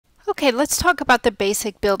Okay, let's talk about the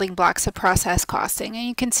basic building blocks of process costing. And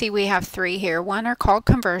you can see we have three here. One are called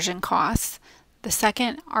conversion costs. The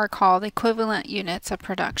second are called equivalent units of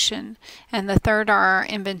production. And the third are our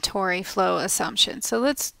inventory flow assumptions. So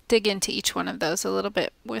let's dig into each one of those a little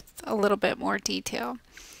bit with a little bit more detail.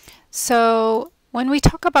 So when we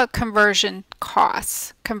talk about conversion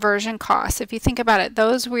costs, if you think about it,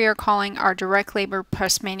 those we are calling our direct labor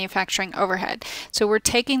plus manufacturing overhead. So we're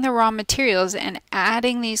taking the raw materials and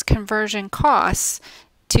adding these conversion costs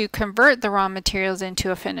to convert the raw materials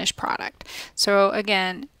into a finished product. So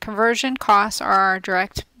again, conversion costs are our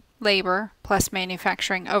direct labor plus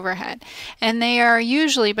manufacturing overhead, and they are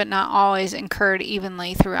usually but not always incurred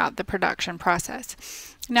evenly throughout the production process.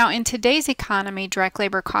 Now, in today's economy, direct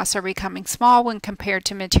labor costs are becoming small when compared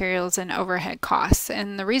to materials and overhead costs,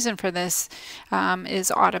 and the reason for this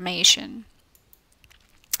is automation.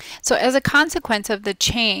 So as a consequence of the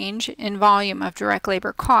change in volume of direct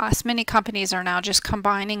labor costs, many companies are now just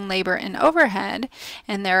combining labor and overhead,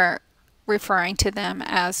 and they're referring to them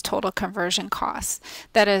as total conversion costs.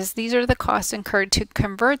 That is, these are the costs incurred to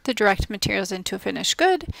convert the direct materials into a finished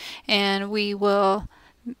good, and we will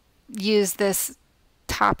use this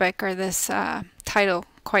topic or this title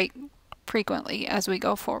quite frequently as we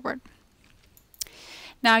go forward.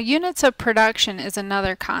 Now, units of production is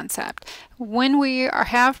another concept. When we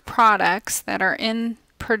have products that are in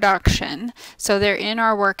production, so they're in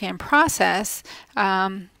our work in process,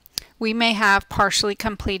 we may have partially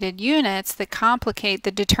completed units that complicate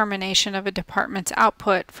the determination of a department's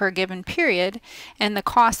output for a given period and the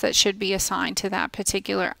cost that should be assigned to that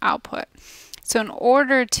particular output. So in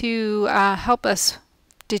order to help us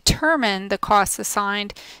determine the costs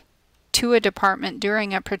assigned to a department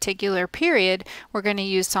during a particular period, we're going to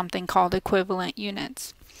use something called equivalent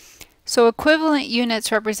units. So equivalent units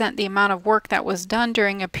represent the amount of work that was done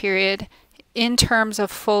during a period in terms of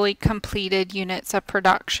fully completed units of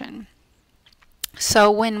production. So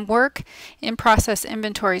when work in process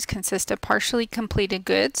inventories consist of partially completed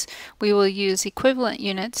goods, we will use equivalent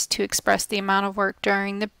units to express the amount of work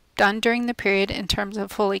done during the period in terms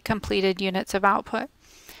of fully completed units of output.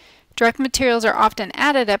 Direct materials are often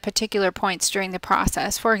added at particular points during the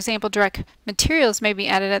process. For example, direct materials may be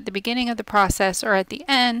added at the beginning of the process or at the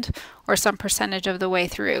end or some percentage of the way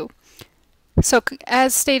through. So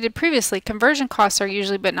as stated previously, conversion costs are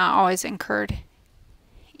usually but not always incurred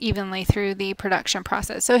evenly through the production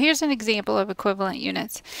process. So here's an example of equivalent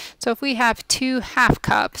units. So if we have 2 half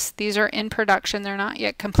cups, these are in production, they're not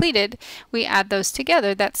yet completed, we add those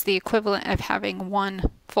together, that's the equivalent of having 1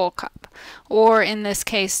 full cup. Or in this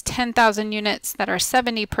case, 10,000 units that are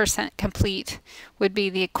 70% complete would be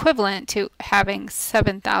the equivalent to having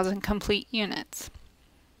 7,000 complete units.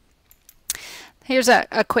 Here's a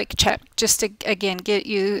quick check just to again get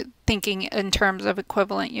you thinking in terms of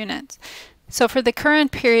equivalent units. So for the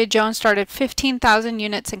current period, Jones started 15,000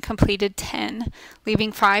 units and completed 10,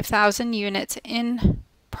 leaving 5,000 units in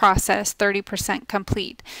process, 30%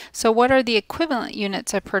 complete. So what are the equivalent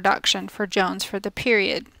units of production for Jones for the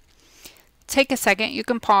period? Take a second, you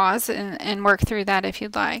can pause and work through that if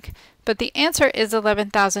you'd like. But the answer is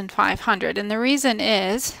 11,500, and the reason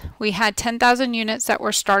is we had 10,000 units that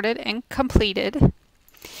were started and completed,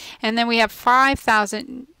 and then we have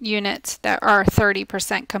 5,000 units that are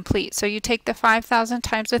 30% complete. So you take the 5,000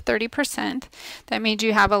 times the 30%, that means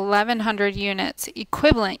you have 1,100 units,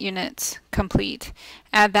 equivalent units complete.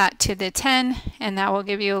 Add that to the 10, and that will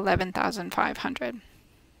give you 11,500.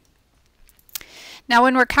 Now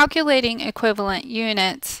when we're calculating equivalent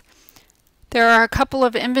units, there are a couple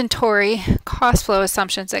of inventory cost flow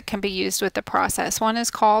assumptions that can be used with the process. One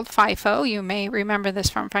is called FIFO. You may remember this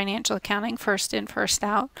from financial accounting, first in, first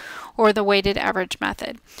out, or the weighted average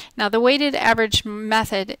method. Now the weighted average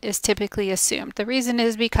method is typically assumed. The reason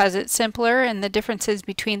is because it's simpler and the differences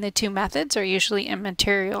between the two methods are usually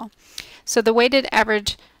immaterial. So the weighted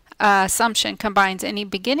average assumption combines any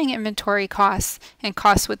beginning inventory costs and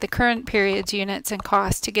costs with the current period's units and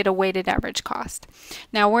costs to get a weighted average cost.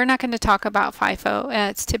 Now we're not going to talk about FIFO.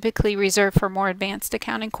 It's typically reserved for more advanced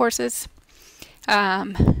accounting courses.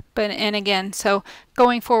 And again, so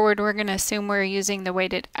going forward, we're going to assume we're using the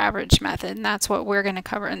weighted average method, and that's what we're going to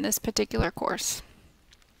cover in this particular course.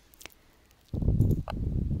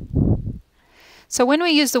 So when we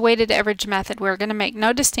use the weighted average method, we're going to make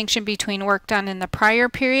no distinction between work done in the prior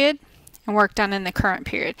period and work done in the current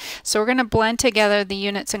period. So we're going to blend together the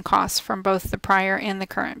units and costs from both the prior and the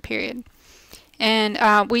current period.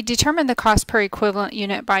 And we determine the cost per equivalent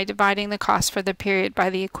unit by dividing the cost for the period by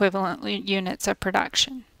the equivalent units of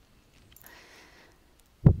production.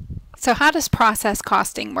 So how does process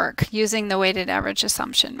costing work using the weighted average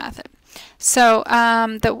assumption method? So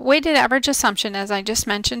the weighted average assumption, as I just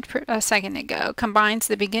mentioned a second ago, combines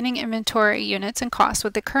the beginning inventory units and costs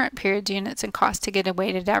with the current period units and costs to get a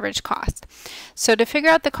weighted average cost. So to figure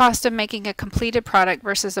out the cost of making a completed product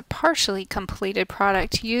versus a partially completed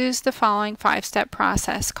product, use the following 5-step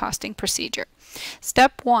process costing procedure.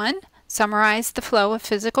 Step 1, summarize the flow of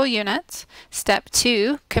physical units. Step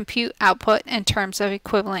 2, compute output in terms of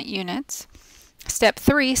equivalent units. Step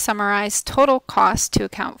 3, summarize total cost to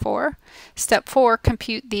account for. Step 4,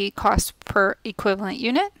 compute the cost per equivalent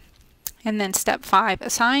unit. And then step 5,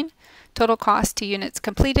 assign total cost to units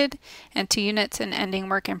completed and to units in ending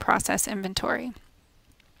work in process inventory.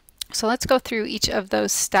 So let's go through each of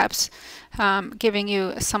those steps, giving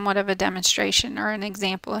you somewhat of a demonstration or an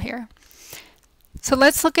example here. So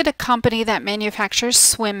let's look at a company that manufactures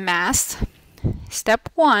swim masks. Step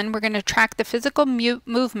 1, we're going to track the physical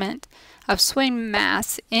movement of swim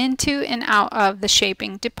masks into and out of the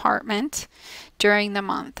shaping department during the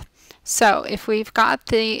month. So if we've got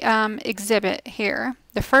the exhibit here,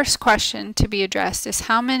 the first question to be addressed is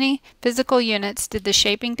how many physical units did the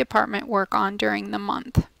shaping department work on during the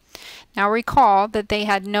month? Now recall that they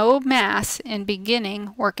had no mass in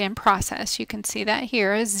beginning work in process. You can see that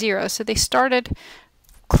here is 0. So they started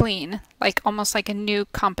clean, like almost like a new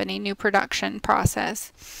company, new production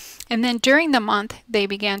process. And then during the month, they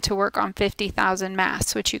began to work on 50,000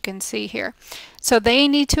 masks, which you can see here. So they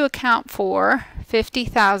need to account for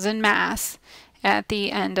 50,000 masks at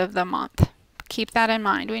the end of the month. Keep that in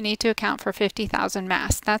mind. We need to account for 50,000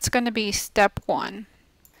 masks. That's going to be step 1.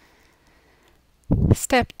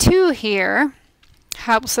 Step 2 here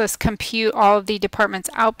helps us compute all of the department's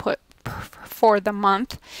output for the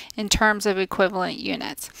month in terms of equivalent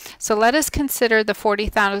units. So let us consider the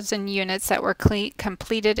 40,000 units that were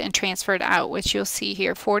completed and transferred out, which you'll see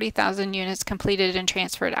here, 40,000 units completed and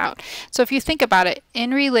transferred out. So if you think about it,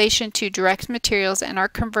 in relation to direct materials and our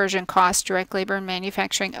conversion costs, direct labor and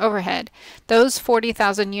manufacturing overhead, those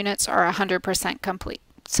 40,000 units are 100% complete.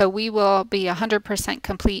 So we will be 100%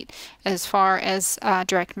 complete as far as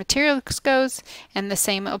direct materials goes, and the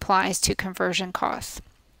same applies to conversion costs.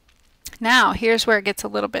 Now, here's where it gets a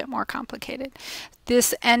little bit more complicated.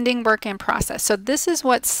 This ending work in process. So this is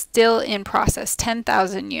what's still in process,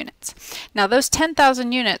 10,000 units. Now, those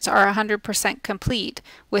 10,000 units are 100% complete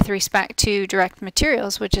with respect to direct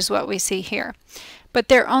materials, which is what we see here. But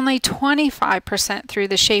they're only 25% through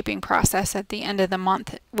the shaping process at the end of the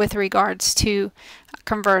month with regards to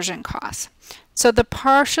conversion costs. So the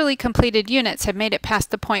partially completed units have made it past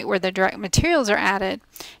the point where the direct materials are added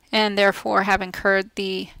and therefore have incurred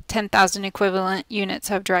the 10,000 equivalent units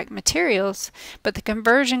of direct materials, but the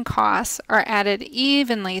conversion costs are added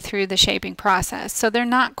evenly through the shaping process. So they're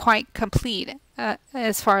not quite complete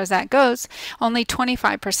as far as that goes, only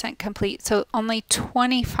 25% complete, so only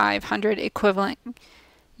 2,500 equivalent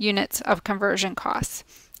units of conversion costs.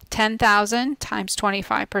 10,000 times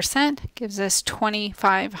 25% gives us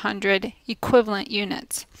 2,500 equivalent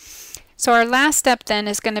units. So our last step then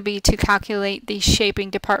is going to be to calculate the shaping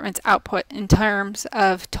department's output in terms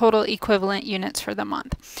of total equivalent units for the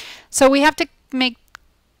month. So we have to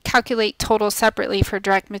calculate total separately for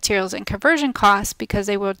direct materials and conversion costs because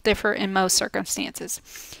they will differ in most circumstances.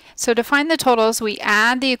 So to find the totals, we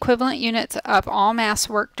add the equivalent units of all mass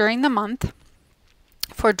work during the month.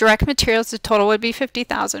 For direct materials, the total would be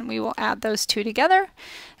 50,000. We will add those two together.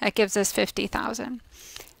 That gives us 50,000.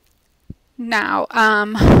 Now,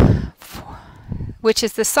 which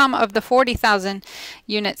is the sum of the 40,000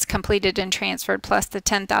 units completed and transferred plus the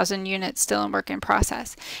 10,000 units still in work in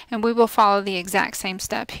process. And we will follow the exact same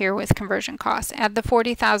step here with conversion costs. Add the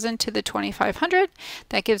 40,000 to the 2,500.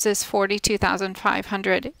 That gives us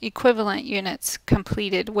 42,500 equivalent units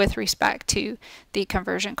completed with respect to the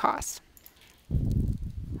conversion costs.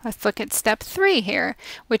 Let's look at step 3 here,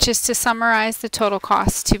 which is to summarize the total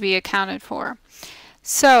costs to be accounted for.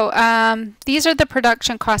 So these are the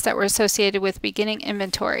production costs that were associated with beginning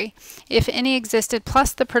inventory, if any existed,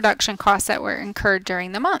 plus the production costs that were incurred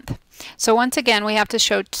during the month. So once again, we have to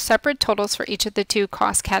show separate totals for each of the two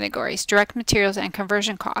cost categories, direct materials and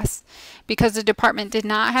conversion costs. Because the department did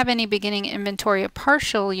not have any beginning inventory of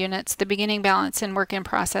partial units, the beginning balance in work in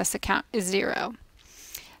process account is 0.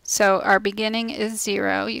 So our beginning is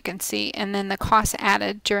 0, you can see, and then the costs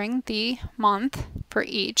added during the month for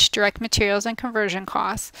each, direct materials and conversion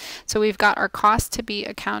costs. So we've got our costs to be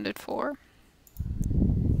accounted for.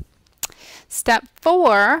 Step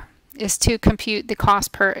 4 is to compute the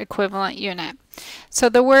cost per equivalent unit. So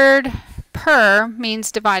the word per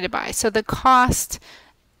means divided by. So the cost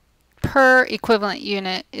per equivalent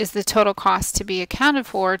unit is the total cost to be accounted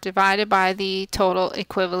for divided by the total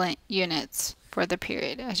equivalent units for the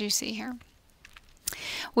period, as you see here.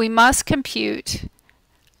 We must compute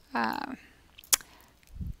a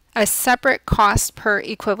separate cost per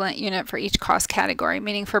equivalent unit for each cost category,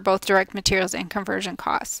 meaning for both direct materials and conversion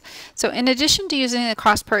costs. So in addition to using the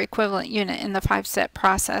cost per equivalent unit in the 5-step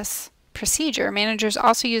procedure, managers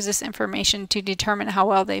also use this information to determine how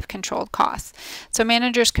well they've controlled costs. So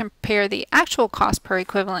managers compare the actual cost per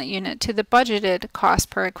equivalent unit to the budgeted cost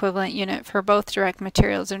per equivalent unit for both direct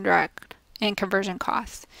materials and direct and conversion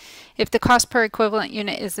costs. If the cost per equivalent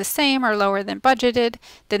unit is the same or lower than budgeted,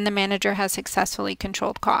 then the manager has successfully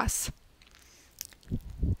controlled costs.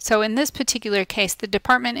 So in this particular case, the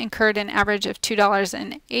department incurred an average of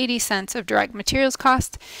 $2.80 of direct materials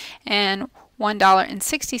cost and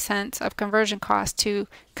 $1.60 of conversion cost to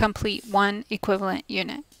complete one equivalent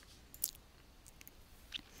unit.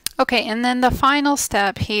 Okay, and then the final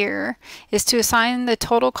step here is to assign the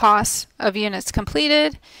total cost of units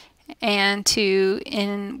completed and to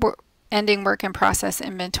ending work in process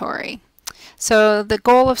inventory. So the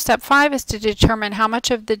goal of step 5 is to determine how much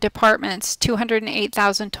of the department's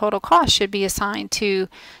 $208,000 total cost should be assigned to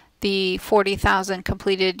the 40,000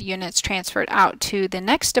 completed units transferred out to the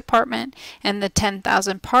next department and the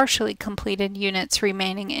 10,000 partially completed units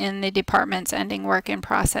remaining in the department's ending work in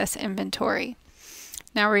process inventory.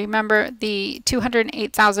 Now remember, the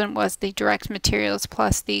 208,000 was the direct materials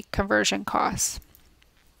plus the conversion costs.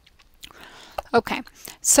 Okay,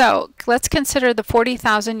 so let's consider the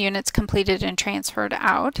 40,000 units completed and transferred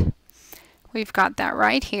out. We've got that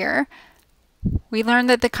right here. We learned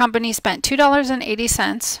that the company spent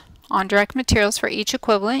 $2.80 on direct materials for each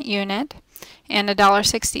equivalent unit and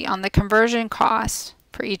 $1.60 on the conversion cost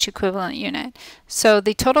for each equivalent unit. So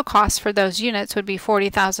the total cost for those units would be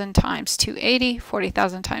 40,000 times 280,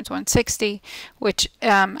 40,000 times 160, which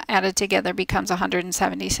added together becomes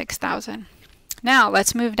 176,000. Now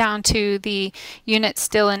let's move down to the units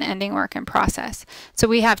still in ending work in process. So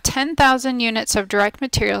we have 10,000 units of direct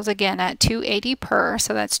materials, again at 280 per,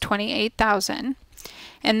 so that's 28,000.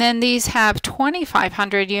 And then these have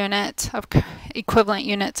 2,500 units of equivalent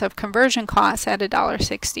units of conversion costs at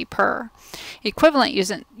 $1.60 per equivalent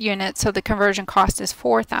unit, so the conversion cost is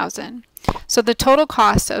 4,000. So the total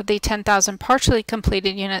cost of the 10,000 partially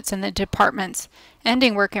completed units in the department's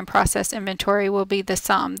ending work in process inventory will be the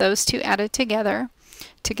sum, those two added together,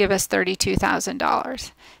 to give us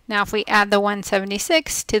 $32,000. Now if we add the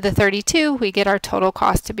 176 to the 32, we get our total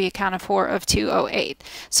cost to be accounted for of 208.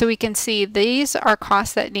 So we can see these are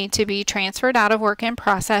costs that need to be transferred out of work in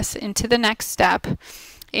process into the next step,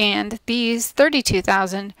 and these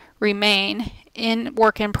 32,000 remain in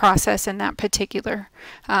work in process in that particular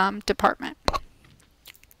department.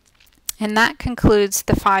 And that concludes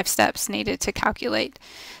the 5 steps needed to calculate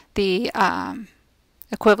the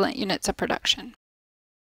equivalent units of production.